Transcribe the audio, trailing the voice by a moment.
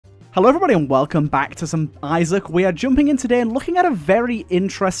Hello everybody and welcome back to some Isaac. We are jumping in today and looking at a very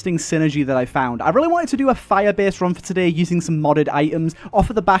interesting synergy that I found. I really wanted to do a fire-based run for today using some modded items off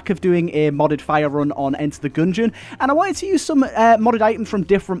of the back of doing a modded fire run on Enter the Gungeon, and I wanted to use some modded items from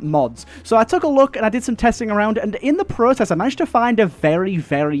different mods. So I took a look and I did some testing around, and in the process I managed to find a very,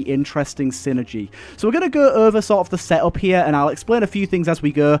 very interesting synergy. So we're going to go over sort of the setup here and I'll explain a few things as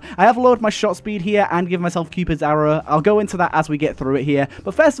we go. I have lowered my shot speed here and given myself Cupid's arrow. I'll go into that as we get through it here,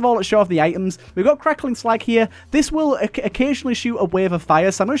 but first of all, show off the items. We've got Crackling Slag here. This will occasionally shoot a wave of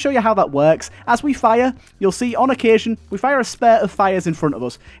fire, so I'm going to show you how that works. As we fire, you'll see on occasion, we fire a spurt of fires in front of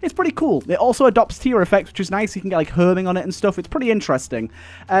us. It's pretty cool. It also adopts tier effects, which is nice. You can get like homing on it and stuff. It's pretty interesting.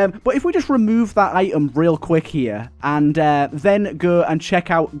 But if we just remove that item real quick here, and then go and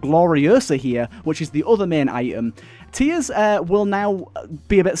check out Gloriosa here, which is the other main item, tiers will now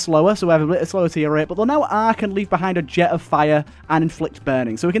be a bit slower, so we have a bit slower tier rate, but they'll now arc and leave behind a jet of fire and inflict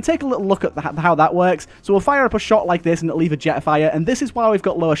burning. So we can take a little look at how that works. So we'll fire up a shot like this and it'll leave a jet of fire, and this is why we've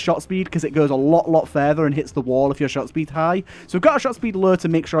got lower shot speed, because it goes a lot further and hits the wall if your shot speed's high. So we've got our shot speed low to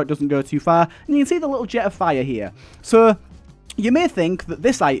make sure it doesn't go too far, and you can see the little jet of fire here. So you may think that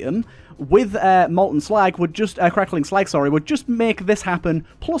this item with Molten Slag would just, Crackling Slag, sorry, would just make this happen,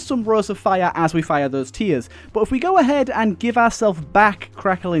 plus some rows of fire as we fire those tiers. But if we go ahead and give ourselves back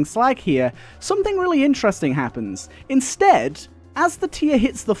Crackling Slag here, something really interesting happens. Instead, as the tier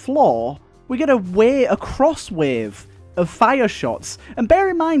hits the floor, we get a cross wave of fire shots. And bear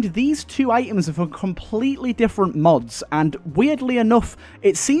in mind, these two items are from completely different mods, and weirdly enough,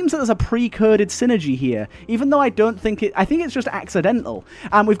 it seems that there's a pre-coded synergy here, even though I don't think it, I think it's just accidental.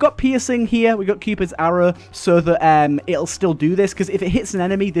 And we've got piercing here, we've got Cupid's arrow, so that it'll still do this, because if it hits an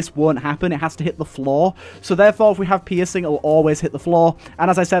enemy, this won't happen, it has to hit the floor. So therefore, if we have piercing, it'll always hit the floor.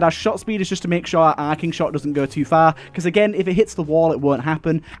 And as I said, our shot speed is just to make sure our arcing shot doesn't go too far, because again, if it hits the wall, it won't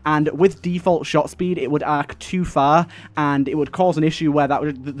happen, and with default shot speed, it would arc too far, and it would cause an issue where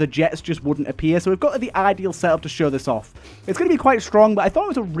the jets just wouldn't appear. So we've got the ideal setup to show this off. It's going to be quite strong, but I thought it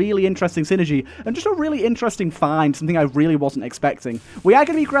was a really interesting synergy, and just a really interesting find, something I really wasn't expecting. We are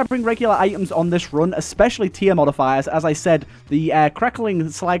going to be grabbing regular items on this run, especially tier modifiers. As I said, the Crackling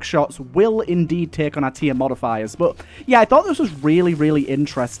Slag shots will indeed take on our tier modifiers. But yeah, I thought this was really, really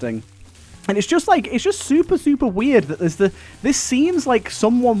interesting. And it's just like, it's just super weird that this seems like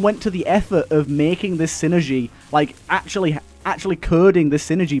someone went to the effort of making this synergy, like actually coding this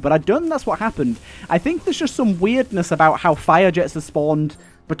synergy, but I don't think that's what happened. I think there's just some weirdness about how fire jets are spawned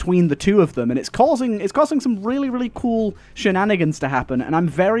between the two of them, and it's causing some really cool shenanigans to happen, and I'm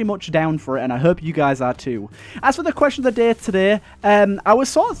very much down for it, and I hope you guys are too. As for the question of the day today, I was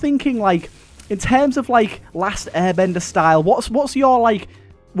sort of thinking, like, in terms of like Last Airbender style, what's your like,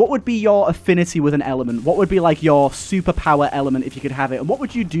 what would be your affinity with an element? What would be like your superpower element if you could have it? And what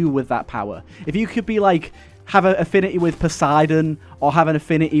would you do with that power? If you could be like, have an affinity with Poseidon, or have an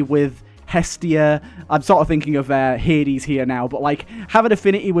affinity with Hestia. I'm sort of thinking of Hades here now, but like, have an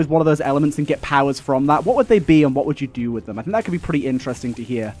affinity with one of those elements and get powers from that. What would they be and what would you do with them? I think that could be pretty interesting to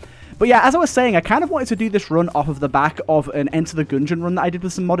hear. But yeah, as I was saying, I kind of wanted to do this run off of the back of an Enter the Gungeon run that I did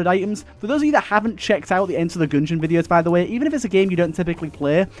with some modded items. For those of you that haven't checked out the Enter the Gungeon videos, by the way, even if it's a game you don't typically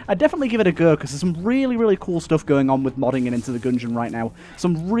play, I'd definitely give it a go, because there's some really cool stuff going on with modding in Enter the Gungeon right now.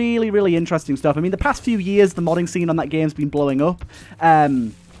 Some really interesting stuff. I mean, the past few years, the modding scene on that game's been blowing up.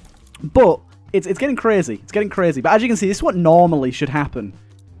 But it's getting crazy. It's getting crazy. But as you can see, this is what normally should happen.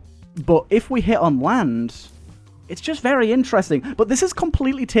 But if we hit on land, it's just very interesting. But this has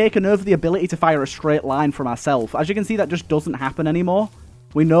completely taken over the ability to fire a straight line from ourselves. As you can see, that just doesn't happen anymore.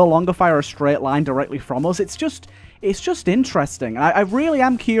 We no longer fire a straight line directly from us. It's just interesting. I really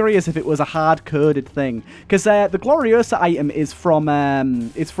am curious if it was a hard-coded thing, because the Gloriosa item is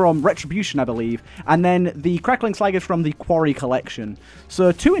from Retribution, I believe, and then the Crackling Slag is from the Quarry Collection.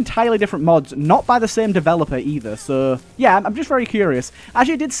 So two entirely different mods, not by the same developer either. So yeah, I'm just very curious. As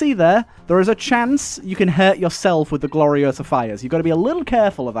you did see there is a chance you can hurt yourself with the Gloriosa fires. You've got to be a little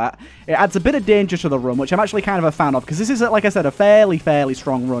careful of that. It adds a bit of danger to the run, which I'm actually kind of a fan of, because this is, like I said, a fairly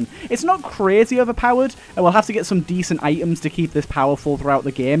strong run. It's not crazy overpowered, and we'll have to get some decent items to keep this powerful throughout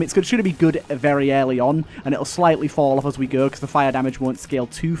the game. It should be good very early on, and it'll slightly fall off as we go, because the fire damage won't scale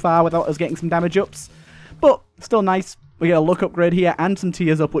too far without us getting some damage ups. But still nice. We get a luck upgrade here and some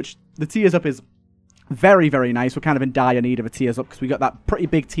tiers up, which the tiers up is very nice. We're kind of in dire need of a tiers up, because we got that pretty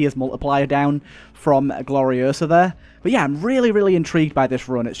big tiers multiplier down from Gloriosa there. But yeah, I'm really intrigued by this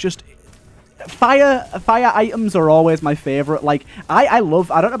run. It's just, Fire items are always my favorite. Like, I don't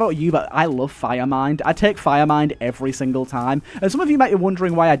know about you, but I love Fire Mind. I take Fire Mind every single time. And some of you might be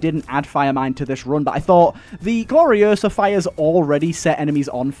wondering why I didn't add Fire Mind to this run, but I thought the Gloriosa fires already set enemies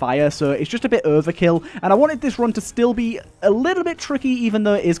on fire, so it's just a bit overkill. And I wanted this run to still be a little bit tricky, even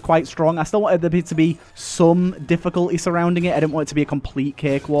though it is quite strong. I still wanted there to be some difficulty surrounding it. I didn't want it to be a complete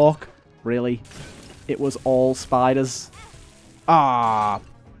cakewalk. Really. It was all spiders. Ah.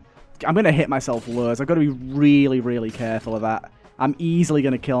 I'm going to hit myself loads. I've got to be really, really careful of that. I'm easily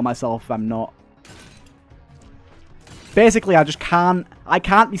going to kill myself if I'm not. Basically, I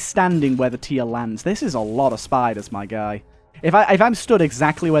can't be standing where the tier lands. This is a lot of spiders, my guy. If I'm stood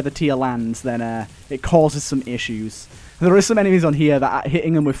exactly where the tier lands, then it causes some issues. There are some enemies on here that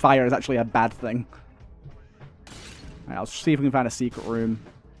hitting them with fire is actually a bad thing. Right, I'll see if we can find a secret room.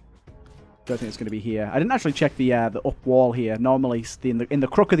 Don't think it's going to be here. I didn't actually check the up wall here. Normally, in the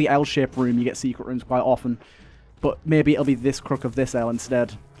crook of the L-shaped room, you get secret rooms quite often. But maybe it'll be this crook of this L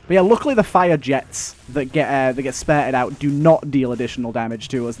instead. But yeah, luckily the fire jets that get spurted out do not deal additional damage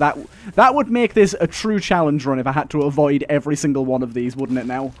to us. That would make this a true challenge run if I had to avoid every single one of these, wouldn't it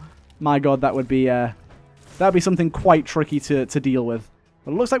now? My god, that would be something quite tricky to deal with.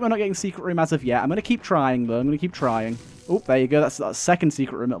 But it looks like we're not getting secret room as of yet. I'm going to keep trying, though. I'm going to keep trying. Oh, there you go. That's a second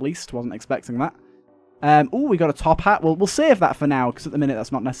secret room, at least. Wasn't expecting that. Oh, we got a top hat. We'll save that for now, because at the minute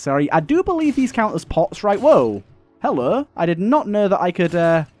that's not necessary. I do believe these count as pots, right? Whoa. Hello. I did not know that I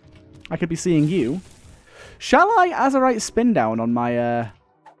could be seeing you. Shall I Azurite spin down on my...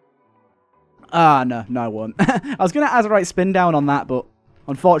 no, I won't. I was going to Azurite spin down on that, but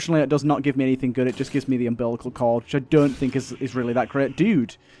unfortunately it does not give me anything good. It just gives me the umbilical cord, which I don't think is really that great.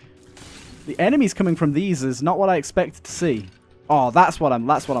 Dude. The enemies coming from these is not what I expected to see. Oh, that's what I'm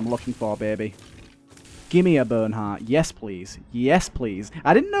looking for, baby. Give me a burn heart. Yes, please. Yes, please.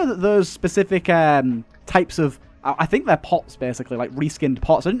 I didn't know that those specific types of... I think they're pots, basically, like reskinned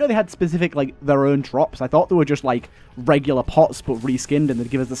pots. I didn't know they had specific, like, their own drops. I thought they were just, like, regular pots, but reskinned, and they'd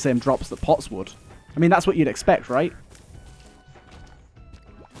give us the same drops that pots would. I mean, that's what you'd expect, right?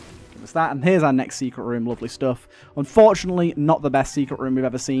 Give us that, and here's our next secret room. Lovely stuff. Unfortunately, not the best secret room we've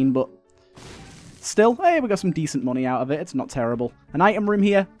ever seen, but... still, hey, we got some decent money out of it. It's not terrible. An item room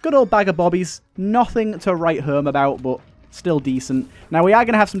here. Good old bag of bobbies. Nothing to write home about, but still decent. Now, we are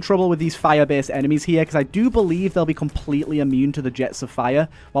going to have some trouble with these fire-based enemies here, because I do believe they'll be completely immune to the jets of fire.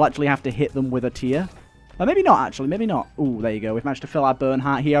 We'll actually have to hit them with a tier. Or maybe not, actually. Maybe not. Ooh, there you go. We've managed to fill our burn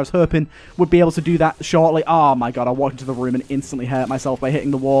heart here. I was hoping we'd be able to do that shortly. Oh, my God. I walked into the room and instantly hurt myself by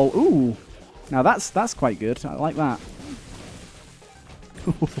hitting the wall. Ooh. Now, that's quite good. I like that.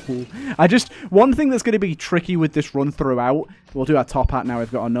 One thing that's going to be tricky with this run throughout, we'll do our top hat now,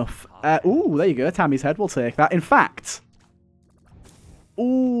 we've got enough. Ooh, there you go, Tammy's head, we'll take that. In fact,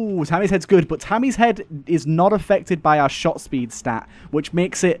 ooh, Tammy's head's good, but Tammy's head is not affected by our shot speed stat, which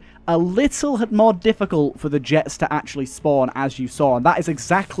makes it a little more difficult for the jets to actually spawn, as you saw, and that is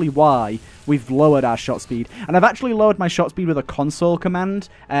exactly why we've lowered our shot speed. And I've actually lowered my shot speed with a console command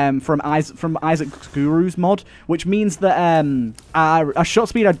from Isaac's Guru's mod, which means that our shot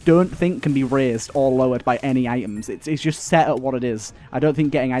speed I don't think can be raised or lowered by any items. It's just set at what it is. I don't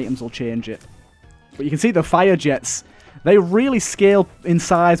think getting items will change it. But you can see the fire jets, they really scale in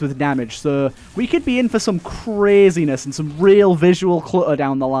size with damage, so we could be in for some craziness and some real visual clutter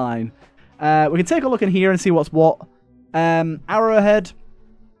down the line. We can take a look in here and see what's what. Arrowhead.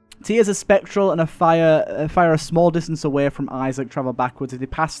 Tears a spectral and fire a small distance away from Isaac. Travel backwards if they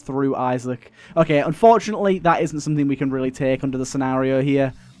pass through Isaac. Okay, unfortunately, that isn't something we can really take under the scenario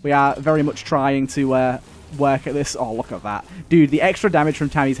here. We are very much trying to work at this. Oh, look at that. Dude, the extra damage from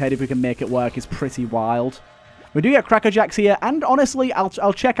Tammy's head, if we can make it work, is pretty wild. We do get Crackerjacks here, and honestly,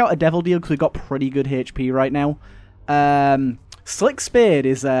 I'll check out a Devil Deal because we've got pretty good HP right now. Slick Spade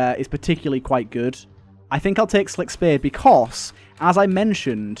is particularly quite good. I think I'll take Slick Spade because, as I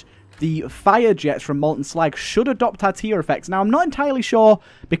mentioned, the fire jets from Molten Slag should adopt our tier effects. Now, I'm not entirely sure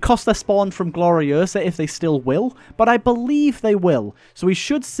because they're spawned from Gloriosa if they still will, but I believe they will. So we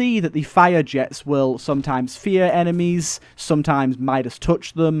should see that the fire jets will sometimes fear enemies, sometimes Midas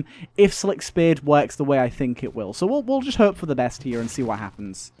touch them, if Slick Spade works the way I think it will. So we'll just hope for the best here and see what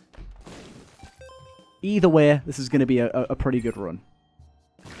happens. Either way, this is going to be a pretty good run.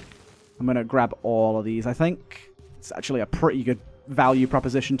 I'm going to grab all of these, I think. It's actually a pretty good value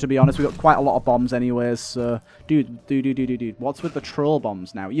proposition, to be honest. We've got quite a lot of bombs anyways, so... Dude. What's with the troll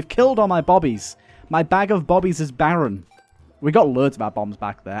bombs now? You've killed all my bobbies. My bag of bobbies is barren. We got loads of our bombs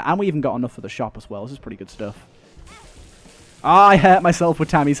back there, and we even got enough for the shop as well. This is pretty good stuff. Ah, I hurt myself with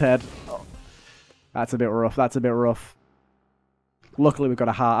Tammy's head. Oh, that's a bit rough. That's a bit rough. Luckily, we've got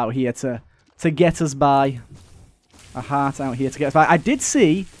a heart out here to to get us by. A heart out here to get us by. I did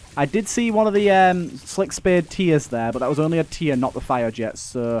see one of the Slick Spade tiers there, but that was only a tier, not the fire jets,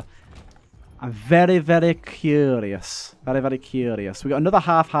 so I'm very, very curious. Very, very curious. We got another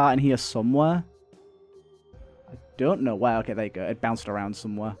half heart in here somewhere. I don't know where. Okay, there you go. It bounced around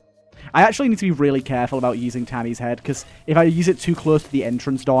somewhere. I actually need to be really careful about using Tammy's head, because if I use it too close to the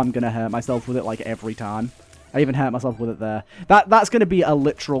entrance door, I'm going to hurt myself with it, like, every time. I even hurt myself with it there. That's going to be a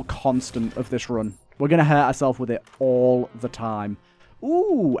literal constant of this run. We're going to hurt ourselves with it all the time.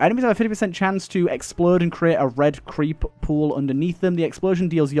 Ooh, enemies have a 50% chance to explode and create a red creep pool underneath them. The explosion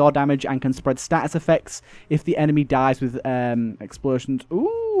deals your damage and can spread status effects if the enemy dies with explosions.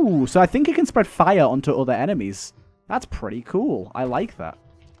 Ooh, so I think it can spread fire onto other enemies. That's pretty cool. I like that.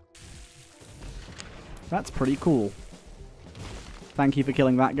 That's pretty cool. Thank you for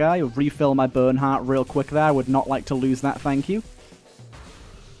killing that guy. I'll refill my burn heart real quick there. I would not like to lose that, thank you.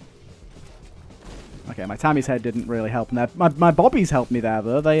 Okay, my Tammy's head didn't really help there. My bobbies helped me there,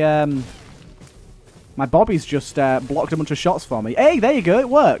 though. They, my bobbies just blocked a bunch of shots for me. Hey, there you go, it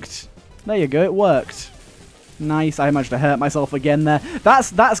worked. There you go, it worked. Nice, I managed to hurt myself again there.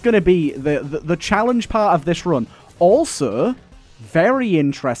 That's going to be the challenge part of this run. Also, very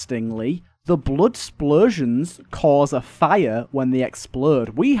interestingly, the blood explosions cause a fire when they explode.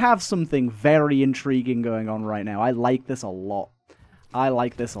 We have something very intriguing going on right now. I like this a lot. I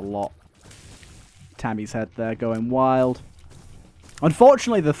like this a lot. Tammy's head there going wild.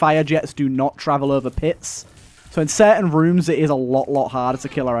 Unfortunately, the fire jets do not travel over pits. So in certain rooms, it is a lot harder to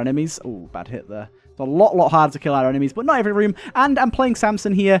kill our enemies. Oh, bad hit there. It's a lot harder to kill our enemies, but not every room. And I'm playing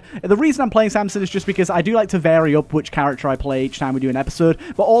Samson here. The reason I'm playing Samson is just because I do like to vary up which character I play each time we do an episode.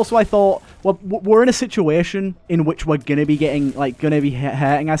 But also I thought, well, we're in a situation in which we're going to be getting, like, going to be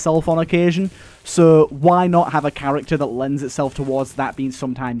hurting ourselves on occasion. So why not have a character that lends itself towards that being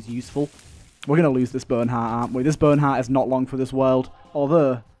sometimes useful? We're going to lose this burn heart, aren't we? This burn heart is not long for this world.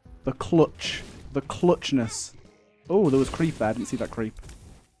 Although, the clutchness. Oh, there was creep there. I didn't see that creep.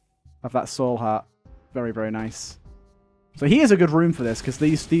 Of that soul heart. Very nice. So here's a good room for this, because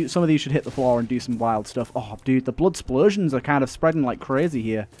some of these should hit the floor and do some wild stuff. Oh, dude, the blood explosions are kind of spreading like crazy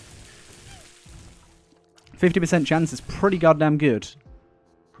here. 50% chance is pretty goddamn good.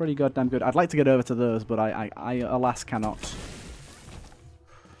 Pretty goddamn good. I'd like to get over to those, but I alas cannot.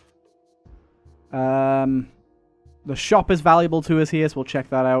 The shop is valuable to us here, so we'll check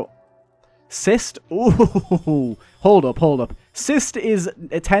that out. Cyst? Ooh, hold up. Cyst is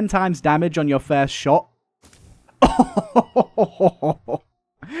 10 times damage on your first shot.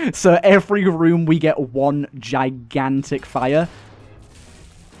 So every room we get one gigantic fire.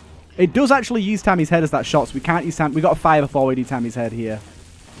 It does actually use Tammy's head as that shot, so we can't use we got a fire before we do Tammy's head here.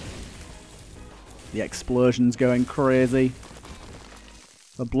 The explosion's going crazy.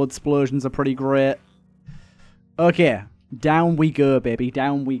 The blood explosions are pretty great. Okay, down we go, baby.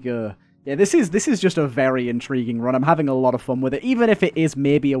 Down we go. Yeah, this is just a very intriguing run. I'm having a lot of fun with it, even if it is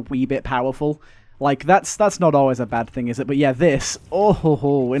maybe a wee bit powerful. Like, that's not always a bad thing, is it? But yeah, this,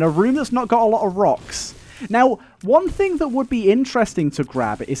 in a room that's not got a lot of rocks. Now, one thing that would be interesting to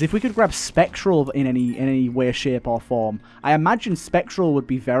grab is if we could grab Spectral in any way, shape, or form. I imagine Spectral would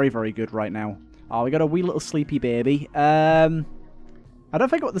be very good right now. Oh, we got a wee little sleepy baby. I don't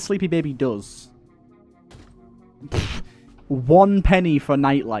think what the sleepy baby does. 1 penny for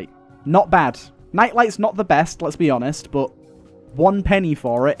Nightlight. Not bad. Nightlight's not the best, let's be honest, but 1 penny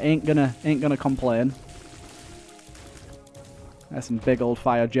for it ain't gonna complain. There's some big old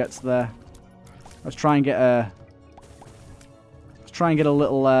fire jets there. Let's try and get a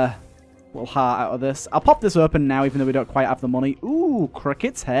little heart out of this. I'll pop this open now, even though we don't quite have the money. Ooh,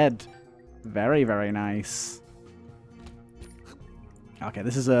 Cricket's head. Very nice. Okay,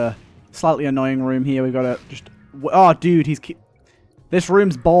 this is a slightly annoying room here. We've got to just... Oh, dude, this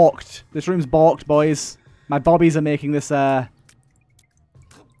room's balked. This room's balked, boys. My bobbies are making this, unpleasant.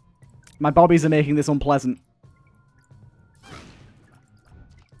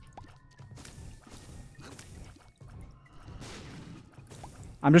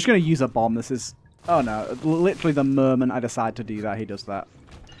 I'm just going to use a bomb. This is... Oh, no. Literally the moment I decide to do that, he does that.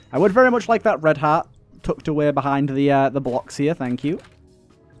 I would very much like that red heart tucked away behind the blocks here. Thank you.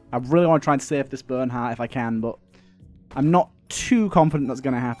 I really want to try and save this burn heart if I can, but I'm not too confident that's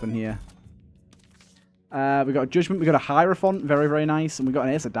going to happen here. We've got a Judgment, we've got a Hierophant, very nice, and we've got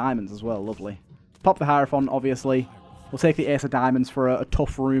an Ace of Diamonds as well, lovely. Pop the Hierophant, obviously. We'll take the Ace of Diamonds for a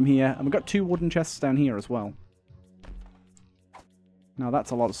tough room here, and we've got 2 wooden chests down here as well. Now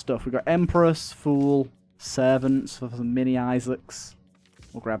that's a lot of stuff. We've got Empress, Fool, Servants for some mini Isaacs.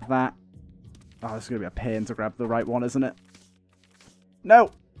 We'll grab that. Oh, this is going to be a pain to grab the right one, isn't it?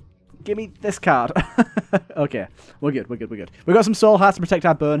 No! Give me this card. Okay, we're good, we're good, we're good. We got some soul hearts to protect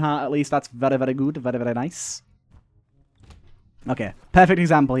our burn heart, at least. That's very, very good. Very, very nice. Okay, perfect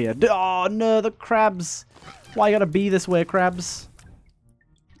example here. Oh, no, the crabs. Why you gotta be this way, crabs?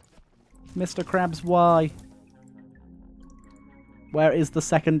 Mr. Krabs, why? Where is the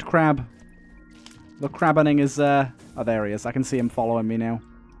second crab? The crabbening is, oh, there he is. I can see him following me now.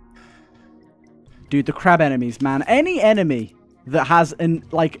 Dude, the crab enemies, man. Any enemy that has an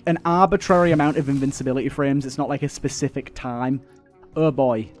arbitrary amount of invincibility frames, it's not like a specific time. Oh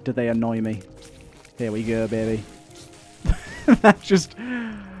boy, do they annoy me. Here we go, baby.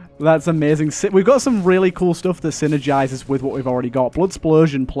 That's amazing. We've got some really cool stuff that synergizes with what we've already got.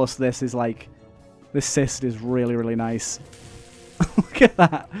 Bloodsplosion plus this is like, this cyst is really, really nice. Look at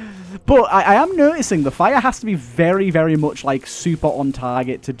that. But I am noticing the fire has to be very, very much like super on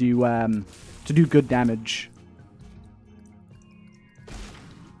target to do good damage. A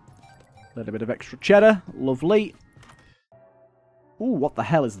little bit of extra cheddar. Lovely. Ooh, what the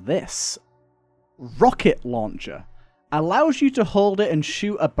hell is this? Rocket launcher. Allows you to hold it and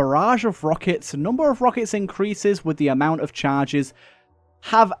shoot a barrage of rockets. The number of rockets increases with the amount of charges.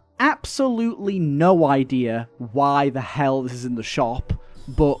 Have absolutely no idea why the hell this is in the shop,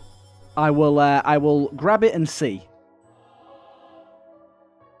 but I will grab it and see.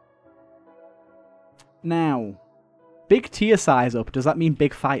 Now, big tier size up. Does that mean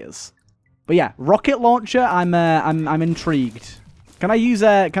big fires? But yeah, rocket launcher. I'm intrigued. Can I use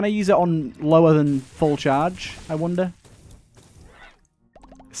it on lower than full charge? I wonder.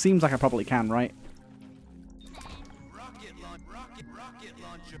 Seems like I probably can, right? Rocket launcher,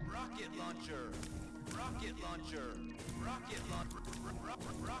 rocket launcher, rocket launcher,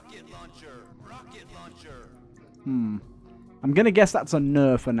 rocket launcher, rocket launcher. I'm gonna guess that's a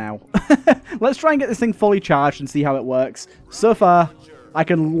no for now. Let's try and get this thing fully charged and see how it works. So far, I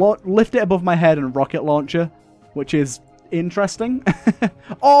can lift it above my head and rocket launcher, which is interesting.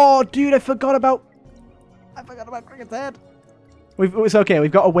 Oh, dude, I forgot about Cricket's head. It's okay.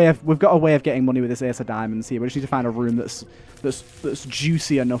 We've got a way of getting money with this Ace of Diamonds here. We just need to find a room that's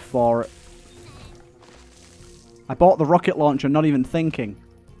juicy enough for it. I bought the rocket launcher, not even thinking.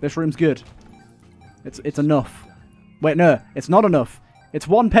 This room's good. It's enough. Wait, no, it's not enough. It's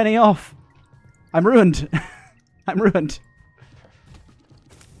 1 penny off. I'm ruined. I'm ruined.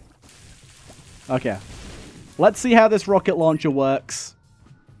 Okay. Let's see how this rocket launcher works.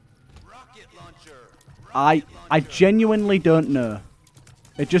 I genuinely don't know.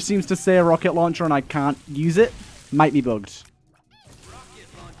 It just seems to say rocket launcher and I can't use it. Might be bugged.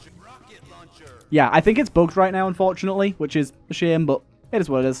 Yeah, I think it's bugged right now, unfortunately, which is a shame, but it is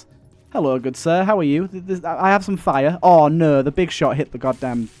what it is. Hello, good sir. How are you? I have some fire. Oh, no. The big shot hit the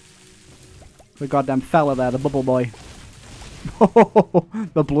goddamn fella there, the bubble boy.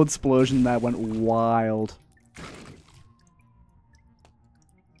 The blood explosion there went wild.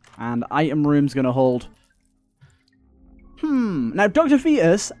 And item room's going to hold. Now, Dr.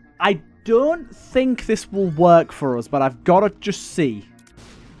 Fetus, I don't think this will work for us, but I've got to just see.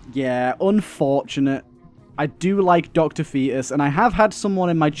 Yeah, unfortunate. I do like Dr. Fetus, and I have had someone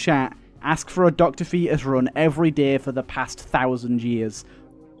in my chat ask for a Dr. Fetus run every day for the past 1,000 years.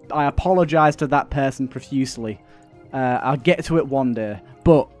 I apologize to that person profusely. I'll get to it one day,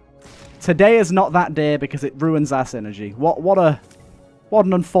 but today is not that day because it ruins our synergy. What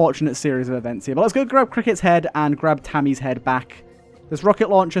an unfortunate series of events here. But let's go grab Cricket's head and grab Tammy's head back. This rocket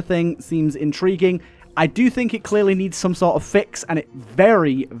launcher thing seems intriguing. I do think it clearly needs some sort of fix, and it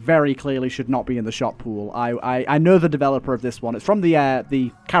very, very clearly should not be in the shop pool. I know the developer of this one. It's from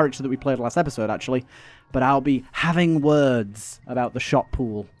the character that we played last episode, actually. But I'll be having words about the shop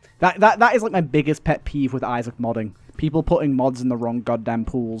pool. That is like my biggest pet peeve with Isaac modding. People putting mods in the wrong goddamn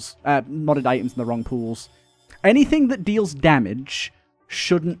pools. Modded items in the wrong pools. Anything that deals damage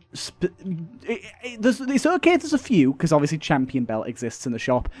shouldn't... it's okay there's a few, because obviously Champion Belt exists in the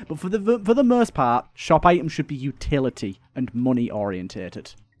shop, but for the most part, shop items should be utility and money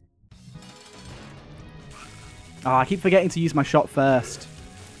orientated. Oh, I keep forgetting to use my shot first.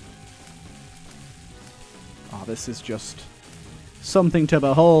 Oh, this is just something to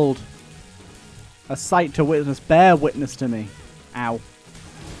behold. A sight to witness. Bear witness to me. Ow.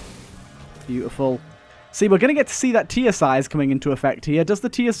 Beautiful. See, we're going to get to see that tier size coming into effect here. Does the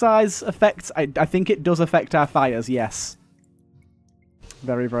tier size affect... I think it does affect our fires, yes.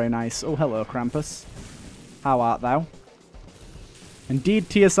 Very, very nice. Oh, hello, Krampus. How art thou? Indeed,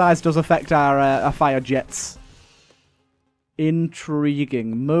 tier size does affect our fire jets.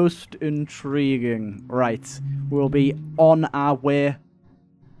 Intriguing. Most intriguing. Right. We'll be on our way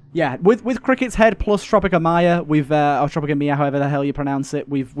Yeah, with Cricket's Head plus Tropica Maya, or Tropica Mia, however the hell you pronounce it,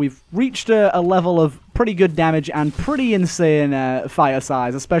 we've reached a level of pretty good damage and pretty insane fire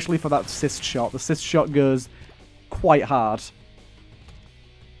size, especially for that cyst shot. The cyst shot goes quite hard.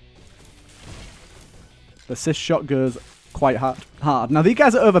 The cyst shot goes quite hard. Now, these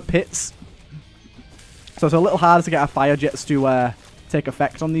guys are over pits, so it's a little harder to get our fire jets to take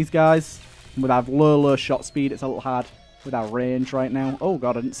effect on these guys. And with our low shot speed, it's a little hard with our range right now. Oh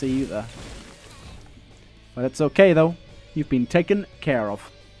god, I didn't see you there. But it's okay, though. You've been taken care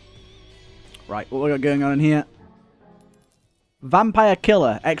of. Right, what we got going on in here? Vampire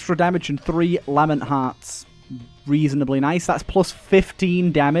Killer. Extra damage and 3 Lament Hearts. Reasonably nice. That's plus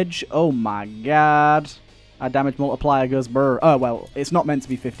 15 damage. Oh my god. Our damage multiplier goes brr. Oh, well, it's not meant to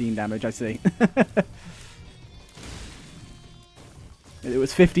be 15 damage, I see. It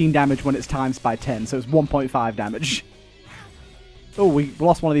was 15 damage when it's times by 10, so it's 1.5 damage. Oh, we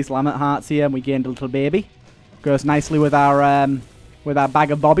lost one of these Lament Hearts here, and we gained a little baby. Goes nicely with our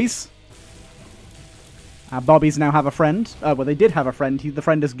bag of bobbies. Our bobbies now have a friend. Oh, well, they did have a friend. The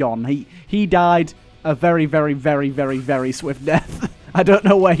friend is gone. He died a very, very, very, very, very swift death. I don't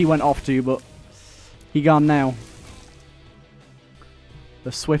know where he went off to, but he gone now.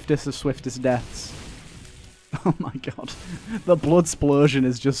 The swiftest of swiftest deaths. Oh my god. The blood explosion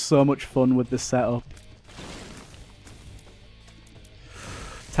is just so much fun with this setup.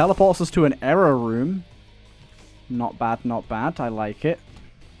 Teleports us to an error room. Not bad, not bad. I like it.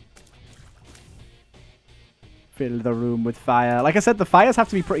 Fill the room with fire. Like I said, the fires have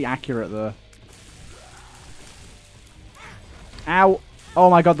to be pretty accurate, though. Ow. Oh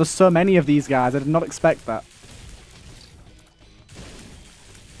my god, there's so many of these guys. I did not expect that.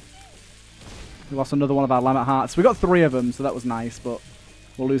 We lost another one of our Lament Hearts. We got 3 of them, so that was nice, but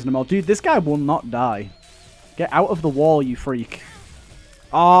we're losing them all. Dude, this guy will not die. Get out of the wall, you freak.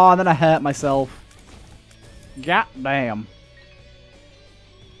 Oh, and then I hurt myself. God damn.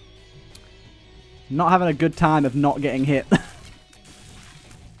 Not having a good time of not getting hit.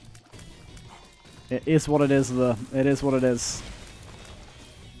 It is what it is, though. It is what it is.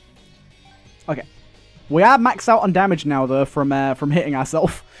 Okay. We are maxed out on damage now, though, from hitting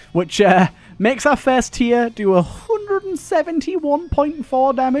ourselves, which makes our first tier do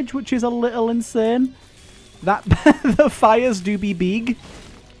 171.4 damage, which is a little insane. That the fires do be big.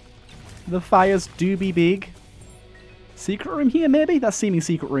 The fires do be big. Secret room here, maybe? That's seeming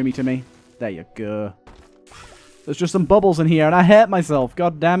secret roomy to me. There you go. There's just some bubbles in here, and I hurt myself.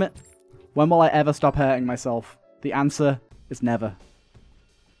 God damn it. When will I ever stop hurting myself? The answer is never.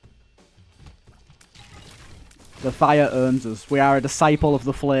 The fire earns us. We are a disciple of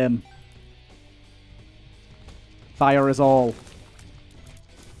the flame. Fire is all.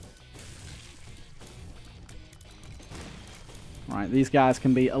 Right, these guys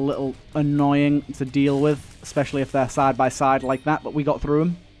can be a little annoying to deal with, especially if they're side by side like that, but we got through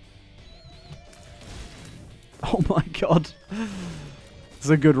them. Oh my god. There's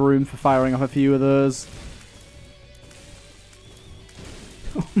a good room for firing off a few of those.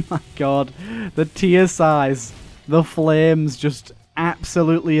 Oh my god. The tier size. The flames just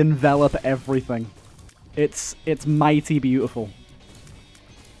absolutely envelop everything. It's mighty beautiful.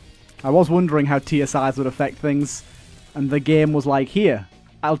 I was wondering how tier size would affect things, and the game was like, here,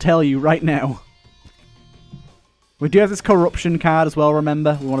 I'll tell you right now. We do have this corruption card as well,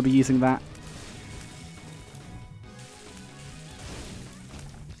 remember? We want to be using that.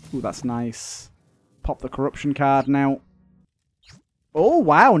 Ooh, that's nice. Pop the corruption card now. Oh,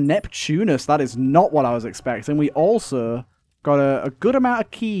 wow, Neptunus. That is not what I was expecting. We also got a good amount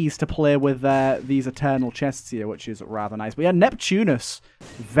of keys to play with these eternal chests here, which is rather nice. But yeah, Neptunus.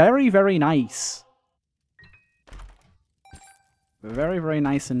 Very, very nice. Very, very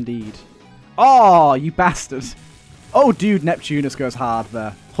nice indeed. Oh, you bastard. Oh, dude, Neptunus goes hard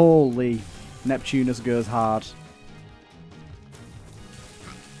there. Holy. Neptunus goes hard.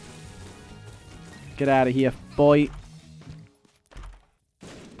 Get out of here, boy.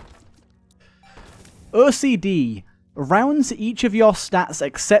 OCD. Rounds each of your stats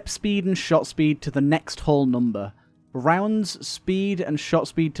except speed and shot speed to the next whole number. Rounds speed and shot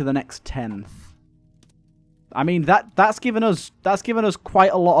speed to the next 10th. I mean, that's given us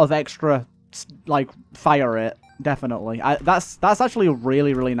quite a lot of extra, like, fire rate. Definitely. That's actually a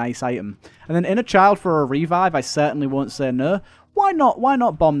really, really nice item. And then Inner Child for a revive, I certainly won't say no. Why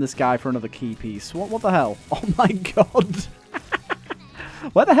not bomb this guy for another key piece? What the hell? Oh my god.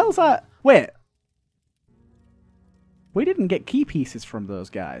 Where the hell's that? Wait. We didn't get key pieces from those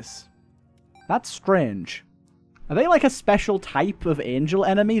guys. That's strange. Are they like a special type of angel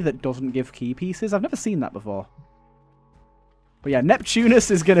enemy that doesn't give key pieces? I've never seen that before. But yeah, Neptunus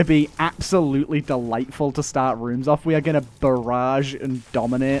is going to be absolutely delightful to start rooms off. We are going to barrage and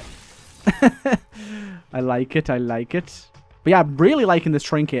dominate. I like it. I like it. But yeah, I'm really liking this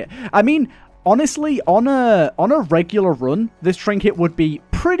trinket. I mean, honestly, on a regular run, this trinket would be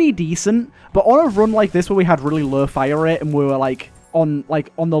pretty decent. But on a run like this where we had really low fire rate and we were like on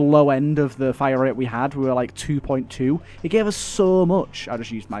the low end of the fire rate we had, we were like 2.2. It gave us so much. I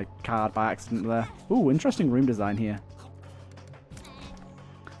just used my card by accident there. Ooh, interesting room design here.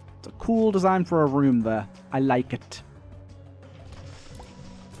 It's a cool design for a room there. I like it.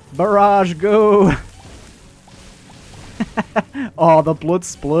 Barrage, go! Oh, the blood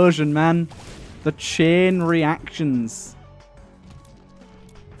explosion, man. The chain reactions.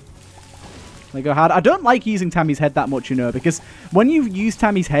 They go hard. I don't like using Tammy's head that much, you know, because when you use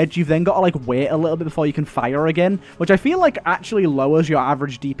Tammy's head, you've then got to, like, wait a little bit before you can fire again, which I feel like actually lowers your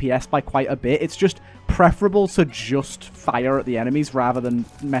average DPS by quite a bit. It's just preferable to just fire at the enemies rather than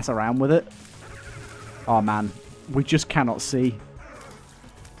mess around with it. Oh, man. We just cannot see.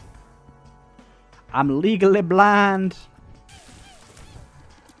 I'm legally blind.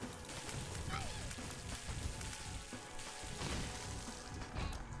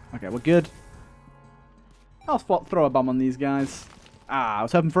 Okay, we're good. I'll throw a bomb on these guys. Ah, I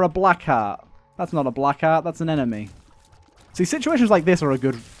was hoping for a black heart. That's not a black heart, that's an enemy. See, situations like this are a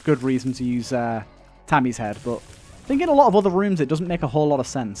good reason to use Tammy's head, but I think in a lot of other rooms it doesn't make a whole lot of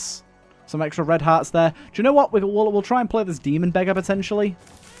sense. Some extra red hearts there. Do you know what? We'll try and play this demon beggar potentially.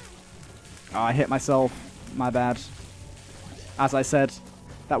 Oh, I hit myself. My bad. As I said,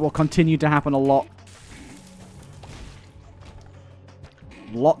 that will continue to happen a lot.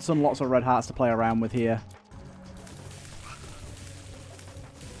 Lots and lots of red hearts to play around with here.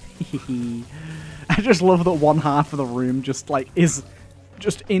 I just love that one half of the room just like is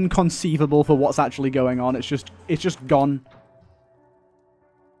just inconceivable for what's actually going on. It's just gone.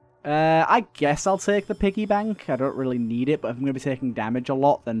 I guess I'll take the piggy bank. I don't really need it, but if I'm going to be taking damage a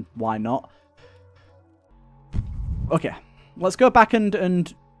lot, then why not? Okay, let's go back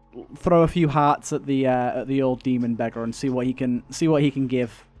and throw a few hearts at the old demon beggar and see what he can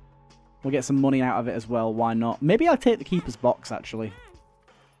give. We'll get some money out of it as well. Why not? Maybe I'll take the keeper's box actually.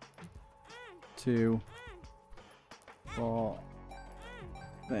 2, 4.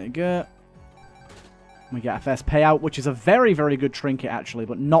 There you go. We get a first payout, which is a very, very good trinket actually,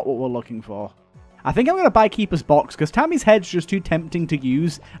 but not what we're looking for. I think I'm going to buy Keeper's Box because Tammy's Head's just too tempting to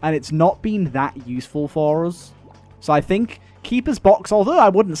use and it's not been that useful for us. So I think Keeper's Box, although I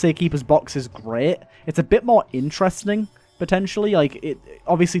wouldn't say Keeper's Box is great, it's a bit more interesting potentially. Like, it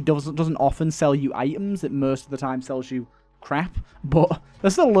obviously doesn't often sell you items. It most of the time sells you crap, but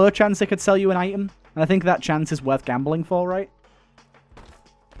there's still a low chance it could sell you an item, and I think that chance is worth gambling for, right?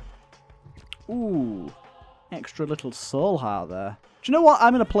 Ooh, extra little soul heart there. Do you know what?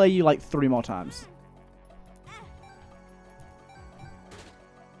 I'm going to play you like 3 more times.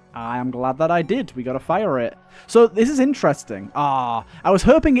 I am glad that I did. We got to fire it. So this is interesting. I was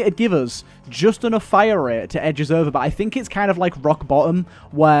hoping it'd give us just enough fire rate to edge us over, but I think it's kind of like rock bottom,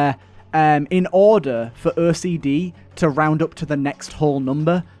 where in order for OCD to round up to the next whole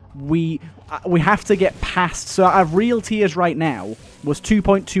number, we have to get past. So our real tiers right now was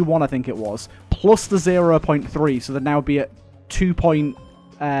 2.21, I think it was, plus the 0.3, so they'd now be at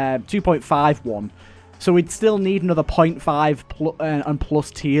 2.51. So we'd still need another 0.5 and plus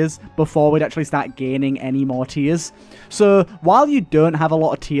tiers before we'd actually start gaining any more tiers. So while you don't have a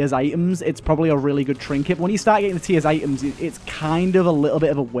lot of tiers items, it's probably a really good trinket. When you start getting the tiers items, it's kind of a little bit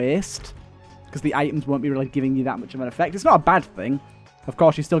of a waste, because the items won't be really giving you that much of an effect. It's not a bad thing. Of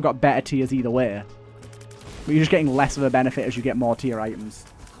course, you still got better tiers either way, but you're just getting less of a benefit as you get more tier items.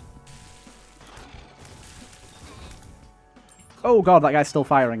 Oh god, that guy's still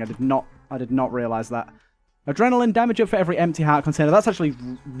firing. I did not realize that. Adrenaline damage up for every empty heart container. That's actually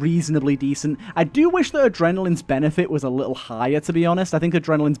reasonably decent. I do wish that Adrenaline's benefit was a little higher, to be honest. I think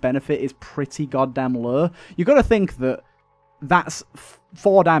Adrenaline's benefit is pretty goddamn low. You got to think that that's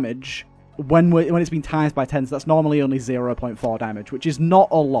 4 damage when it's been times by 10, so that's normally only 0.4 damage, which is not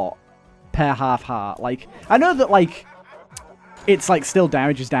a lot per half heart. Like, I know that, like, it's, like, still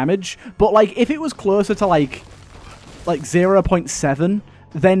damage is damage, but, like, if it was closer to, like 0.7,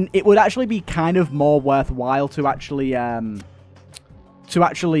 then it would actually be kind of more worthwhile to actually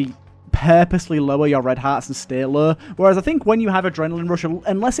purposely lower your red hearts and stay low. Whereas I think when you have Adrenaline Rush,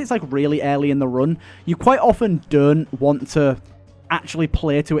 unless it's like really early in the run, you quite often don't want to actually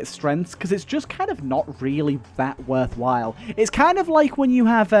play to its strengths, because it's just kind of not really that worthwhile. It's kind of like when you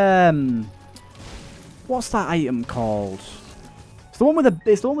have what's that item called? It's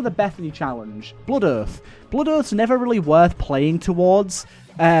the one with the Bethany challenge. Blood Earth. Blood Earth's never really worth playing towards,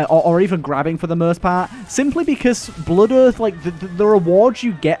 or even grabbing for the most part, simply because Blood Earth, like the rewards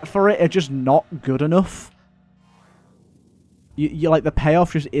you get for it are just not good enough. You like the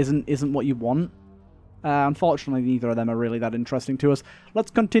payoff just isn't what you want. Unfortunately, neither of them are really that interesting to us. Let's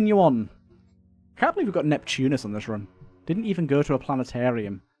continue on. Can't believe we've got Neptunus on this run. Didn't even go to a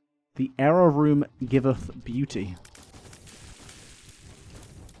planetarium. The error room giveth beauty.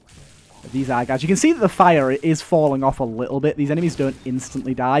 These are guys. You can see that the fire is falling off a little bit. These enemies don't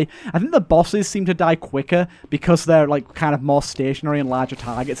instantly die. I think the bosses seem to die quicker because they're like kind of more stationary and larger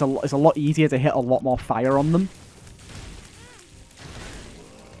targets. It's a lot easier to hit a lot more fire on them.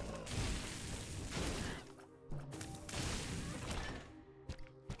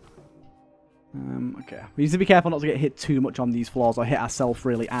 Okay. We need to be careful not to get hit too much on these floors or hit ourselves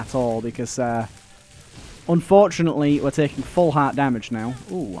really at all because, unfortunately, we're taking full heart damage now.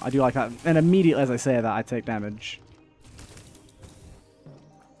 Ooh, I do like that. And immediately as I say that, I take damage.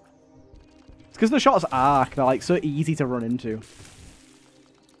 It's because the shots arc. They're, like, so easy to run into.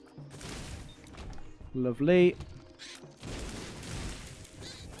 Lovely.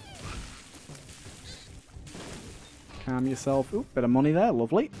 Calm yourself. Ooh, bit of money there.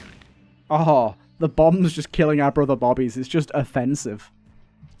 Lovely. Oh, the bomb's just killing our brother Bobbies. It's just offensive.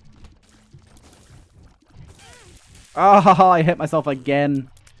 Oh, I hit myself again.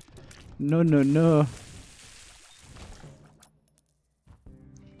 No, no, no.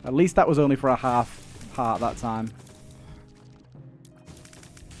 At least that was only for a half heart that time.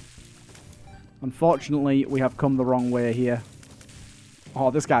 Unfortunately, we have come the wrong way here.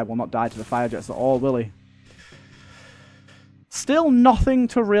 Oh, this guy will not die to the fire jets at all, will he? Still nothing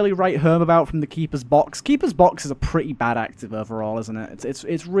to really write home about from the Keeper's Box. Keeper's Box is a pretty bad active overall, isn't it?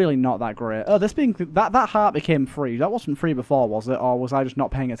 It's really not that great. Oh, that heart became free. That wasn't free before, was it? Or was I just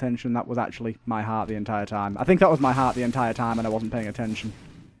not paying attention? That was actually my heart the entire time. I think that was my heart the entire time and I wasn't paying attention.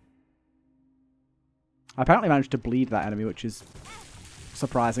 I apparently managed to bleed that enemy, which is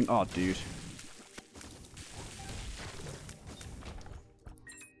surprising. Oh, dude.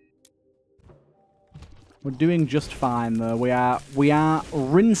 We're doing just fine, though. We are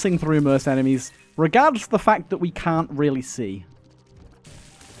rinsing through most enemies, regardless of the fact that we can't really see.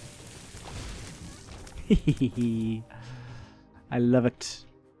 I love it.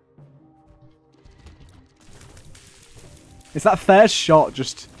 It's that first shot,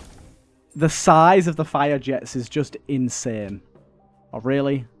 just... The size of the fire jets is just insane. Oh,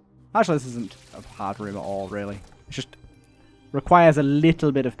 really? Actually, this isn't a hard room at all, really. It's just... requires a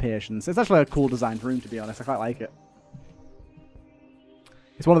little bit of patience. It's actually a cool designed room, to be honest. I quite like it.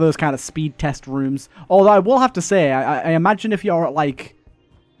 It's one of those kind of speed test rooms. Although I will have to say, I imagine if you're at like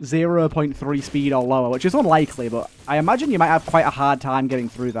 0.3 speed or lower, which is unlikely, but I imagine you might have quite a hard time getting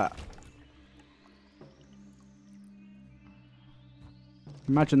through that.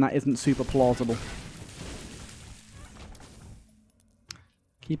 Imagine that isn't super plausible.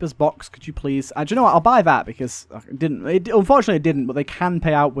 Keeper's Box, could you please... do you know what? I'll buy that because it didn't. Unfortunately, it didn't, but they can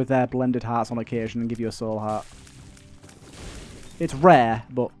pay out with their blended hearts on occasion and give you a soul heart. It's rare,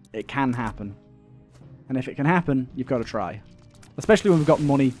 but it can happen. And if it can happen, you've got to try. Especially when we've got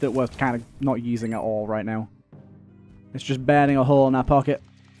money that we're kind of not using at all right now. It's just burning a hole in our pocket.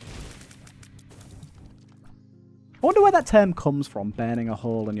 I wonder where that term comes from, burning a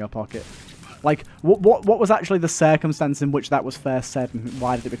hole in your pocket. Like, what was actually the circumstance in which that was first said, and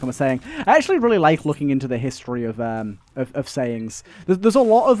why did it become a saying? I actually really like looking into the history of sayings. There's a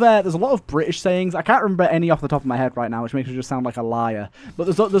lot of British sayings. I can't remember any off the top of my head right now, which makes me just sound like a liar. But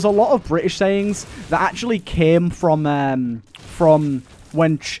there's a lot of British sayings that actually came from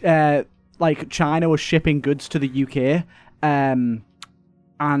when like China was shipping goods to the UK. And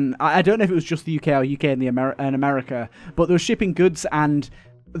I don't know if it was just the UK or UK and America, but they were shipping goods and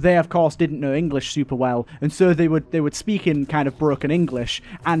they, of course, didn't know English super well, and so they would speak in kind of broken English,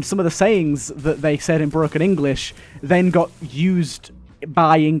 and some of the sayings that they said in broken English then got used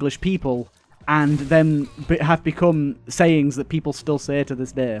by English people, and then have become sayings that people still say to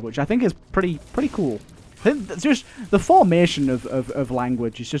this day, which I think is pretty cool. I think it's just the formation of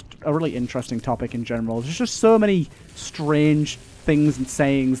language is just a really interesting topic in general. There's just so many strange things and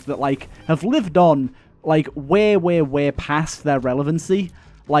sayings that like have lived on like way past their relevancy.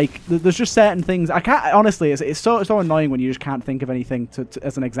 Like, there's just certain things... I can't... Honestly, it's so annoying when you just can't think of anything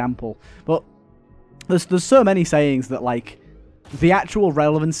as an example. But there's so many sayings that, like, the actual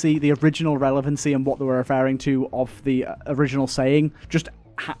relevancy, the original relevancy and what they were referring to of the original saying just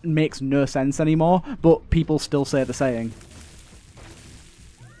makes no sense anymore, but people still say the saying.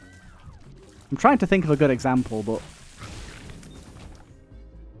 I'm trying to think of a good example, but...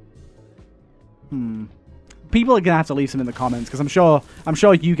 People are gonna have to leave some in the comments because I'm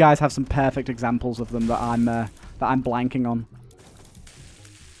sure you guys have some perfect examples of them that I'm blanking on.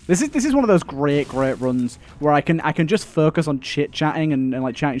 This is one of those great runs where I can just focus on chit-chatting and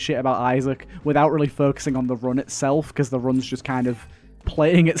like chatting shit about Isaac without really focusing on the run itself, because the run's just kind of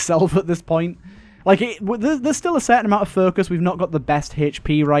playing itself at this point. Like, there's still a certain amount of focus. We've not got the best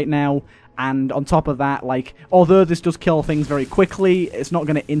HP right now, and on top of that, like, although this does kill things very quickly, it's not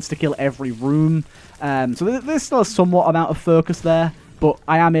going to insta-kill every room. So there's still a somewhat amount of focus there, but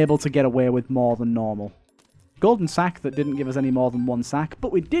I am able to get away with more than normal. Golden sack that didn't give us any more than one sack,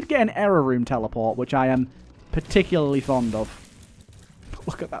 but we did get an error room teleport, which I am particularly fond of.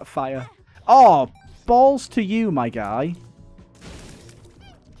 Look at that fire. Oh, balls to you, my guy.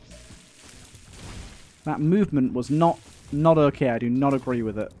 That movement was not okay. I do not agree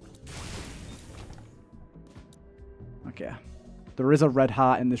with it. Okay. There is a red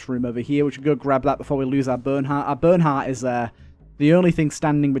heart in this room over here. We should go grab that before we lose our burn heart. Our burn heart is the only thing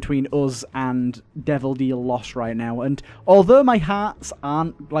standing between us and Devil Deal loss right now. And although my hearts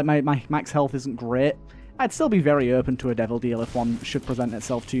aren't, like my max health isn't great, I'd still be very open to a Devil Deal if one should present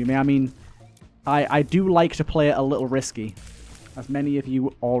itself to me. I mean, I do like to play it a little risky, as many of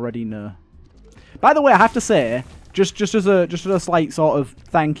you already know. By the way, I have to say, just as a slight sort of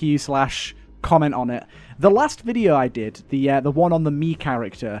thank you / comment on it, the last video I did, the one on the me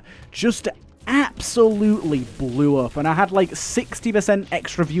character, just absolutely blew up, and I had like 60%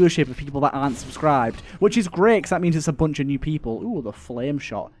 extra viewership of people that aren't subscribed, which is great because that means it's a bunch of new people. Ooh, the flame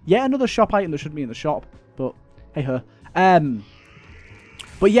shot. Yeah, another shop item that shouldn't be in the shop, but hey ho.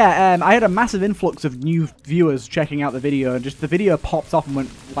 But yeah, I had a massive influx of new viewers checking out the video, and just the video popped off and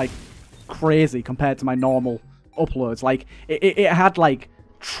went like crazy compared to my normal uploads. Like it had like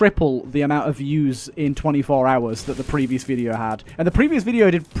triple the amount of views in 24 hours that the previous video had. And the previous video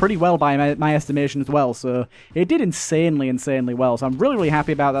did pretty well by my estimation as well, so it did insanely well. So I'm really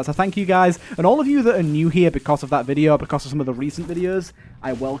happy about that. So thank you guys, and all of you that are new here because of that video, because of some of the recent videos,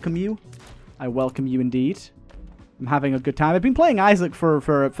 I welcome you. I welcome you indeed. I'm having a good time. I've been playing Isaac for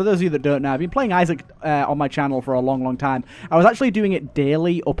those of you that don't know, I've been playing Isaac on my channel for a long time. I was actually doing it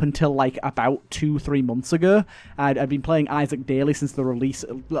daily up until like about 2-3 months ago. I'd been playing Isaac daily since the release,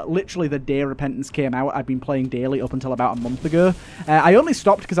 literally the day Repentance came out. I'd been playing daily up until about a month ago. I only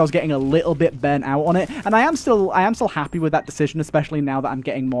stopped because I was getting a little bit burnt out on it, and I am still happy with that decision, especially now that I'm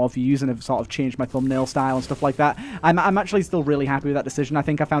getting more views and have sort of changed my thumbnail style and stuff like that. I'm actually still really happy with that decision. I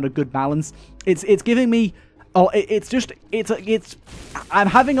think I found a good balance. It's giving me... Oh, I'm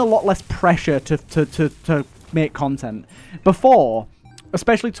having a lot less pressure to make content. Before,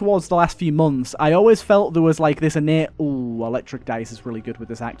 especially towards the last few months, I always felt there was like this innate... Ooh, electric dice is really good with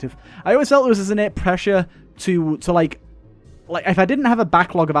this active. I always felt there was this innate pressure to like if I didn't have a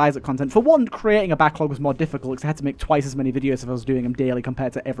backlog of Isaac content. For one, creating a backlog was more difficult because I had to make twice as many videos if I was doing them daily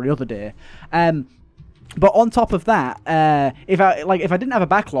compared to every other day. But on top of that, if I didn't have a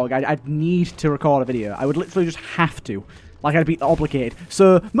backlog, I'd need to record a video. I would literally just have to. Like, I'd be obligated.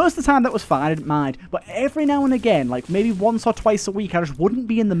 So, most of the time that was fine, I didn't mind. But every now and again, like maybe once or twice a week, I just wouldn't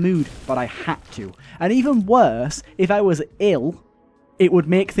be in the mood, but I had to. And even worse, if I was ill, it would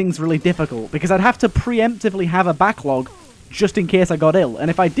make things really difficult, because I'd have to preemptively have a backlog just in case I got ill.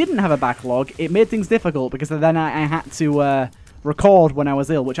 And if I didn't have a backlog, it made things difficult, because then I had to... record when I was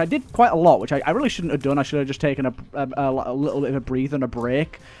ill, which I did quite a lot, which I really shouldn't have done. I should have just taken a little bit of a breather and a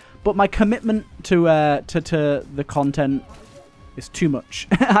break. But my commitment to the content is too much.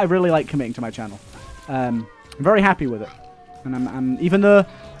 I really like committing to my channel. I'm very happy with it, and I'm even though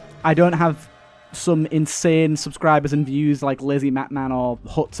I don't have some insane subscribers and views like Lazy Matman or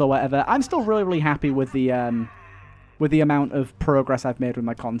Huts or whatever, I'm still really happy with the amount of progress I've made with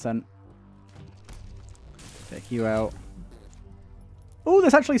my content. Take you out. Oh,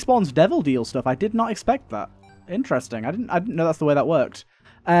 this actually spawns Devil Deal stuff. I did not expect that. Interesting. I didn't know that's the way that worked.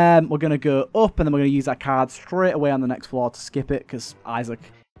 We're going to go up, and then we're going to use that card straight away on the next floor to skip it, because Isaac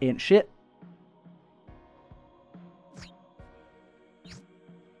ain't shit.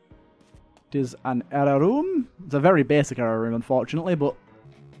 It is an error room. It's a very basic error room, unfortunately, but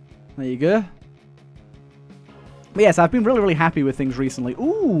there you go. But yes, I've been really happy with things recently.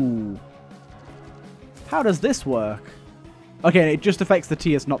 Ooh. How does this work? Okay, it just affects the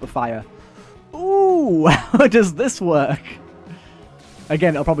tears, not the fire. Ooh, how does this work?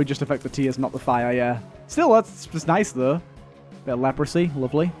 Again, it'll probably just affect the tears, not the fire, yeah. Still, that's just nice, though. Bit of leprosy,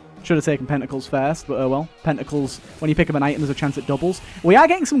 lovely. Should have taken pentacles first, but oh well. Pentacles, when you pick up an item, there's a chance it doubles. We are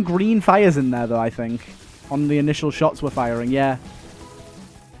getting some green fires in there, though, I think. On the initial shots we're firing, yeah.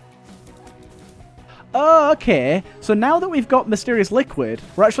 Oh, okay. So now that we've got Mysterious Liquid,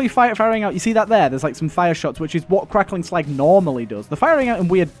 we're actually firing out... You see that there? There's like some fire shots, which is what Crackling Slag normally does. They're firing out in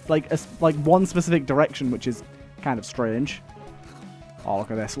weird, like one specific direction, which is kind of strange. Oh,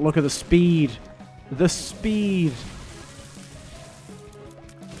 look at this. Look at the speed. The speed.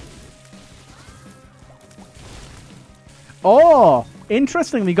 Oh,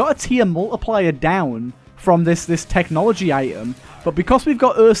 interesting. We got a tier multiplier down from this technology item, but because we've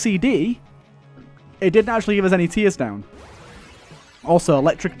got OCD, it didn't actually give us any tiers down. Also,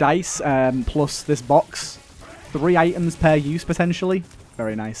 electric dice plus this box. 3 items per use, potentially.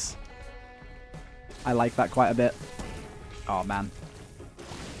 Very nice. I like that quite a bit. Oh, man.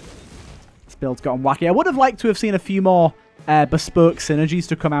 This build's gotten wacky. I would have liked to have seen a few more bespoke synergies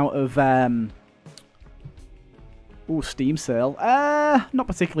to come out of... Ooh, Steam sale. Not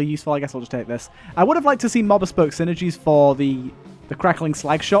particularly useful. I guess I'll just take this. I would have liked to see more bespoke synergies for the Crackling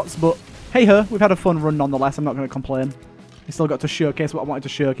Slag shots, but hey-ho, we've had a fun run nonetheless. I'm not going to complain. We still got to showcase what I wanted to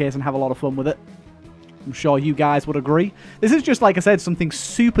showcase and have a lot of fun with it. I'm sure you guys would agree. This is just, like I said, something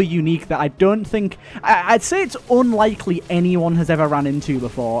super unique that I don't think... I'd say it's unlikely anyone has ever ran into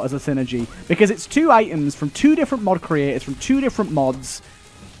before as a synergy, because it's 2 items from 2 different mod creators, from 2 different mods,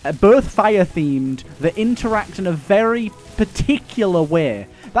 both fire-themed, that interact in a very particular way.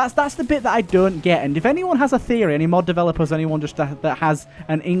 That's the bit that I don't get, and if anyone has a theory, any mod developers, anyone just that has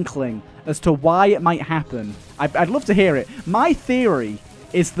an inkling as to why it might happen, I'd love to hear it. My theory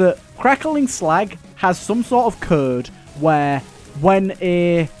is that Crackling Slag has some sort of code where when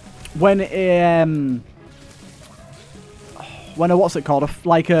a what's it called?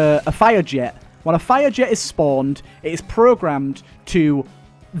 A fire jet. When a fire jet is spawned, it is programmed to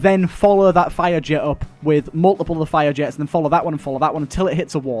then follow that fire jet up with multiple of the fire jets, and then follow that one until it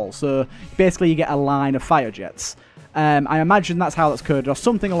hits a wall. So basically you get a line of fire jets. I imagine that's how that's coded, or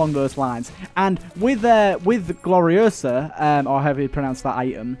something along those lines. And with Gloriosa, or however you pronounce that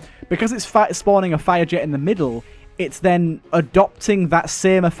item, because it's spawning a fire jet in the middle, it's then adopting that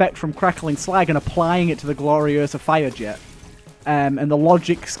same effect from Crackling Slag and applying it to the Gloriosa fire jet. And the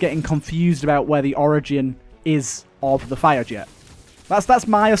logic's getting confused about where the origin is of the fire jet. That's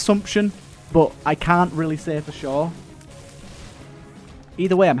my assumption, but I can't really say for sure.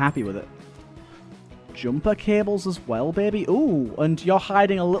 Either way, I'm happy with it. Jumper cables as well, baby. Ooh, and you're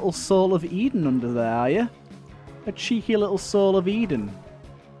hiding a little Soul of Eden under there, are you? A cheeky little Soul of Eden.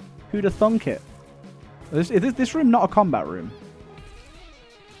 Who'd have thunk it? Is this room not a combat room?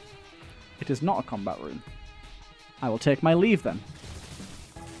 It is not a combat room. I will take my leave then.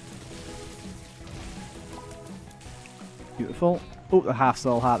 Beautiful. Oh, the half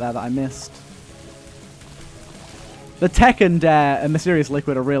soul heart there that I missed. The tech and Mysterious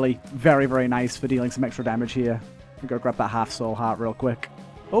Liquid are really very, very nice for dealing some extra damage here. I'm going to grab that half soul heart real quick.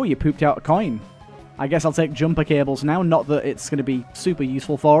 Oh, you pooped out a coin. I guess I'll take jumper cables now. Not that it's going to be super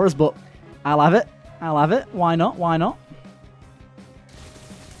useful for us, but I'll have it. I'll have it. Why not? Why not?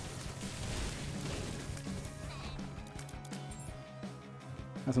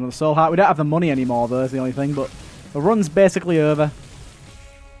 That's another soul heart. We don't have the money anymore, though, is the only thing, but the run's basically over.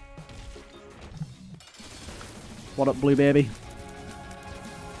 What up, blue baby?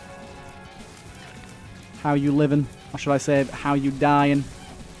 How you living? Or should I say, how you dying?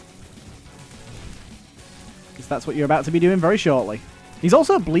 Because that's what you're about to be doing very shortly. He's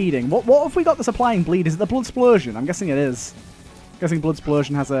also bleeding. What have we got that's applying bleed? Is it the Blood Explosion? I'm guessing it is. I'm guessing Blood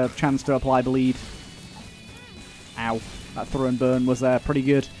Explosion has a chance to apply bleed. Ow. That throw and burn was pretty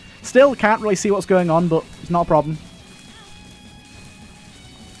good. Still, can't really see what's going on, but it's not a problem.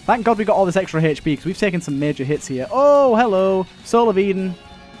 Thank God we got all this extra HP, because we've taken some major hits here. Oh, hello. Soul of Eden.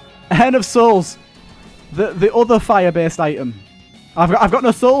 Hen of Souls. The other fire-based item. I've got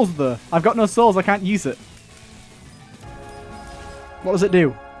no souls, though. I've got no souls. I can't use it. What does it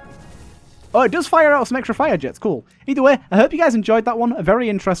do? Oh, it does fire out some extra fire jets. Cool. Either way, I hope you guys enjoyed that one. A very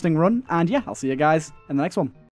interesting run. And yeah, I'll see you guys in the next one.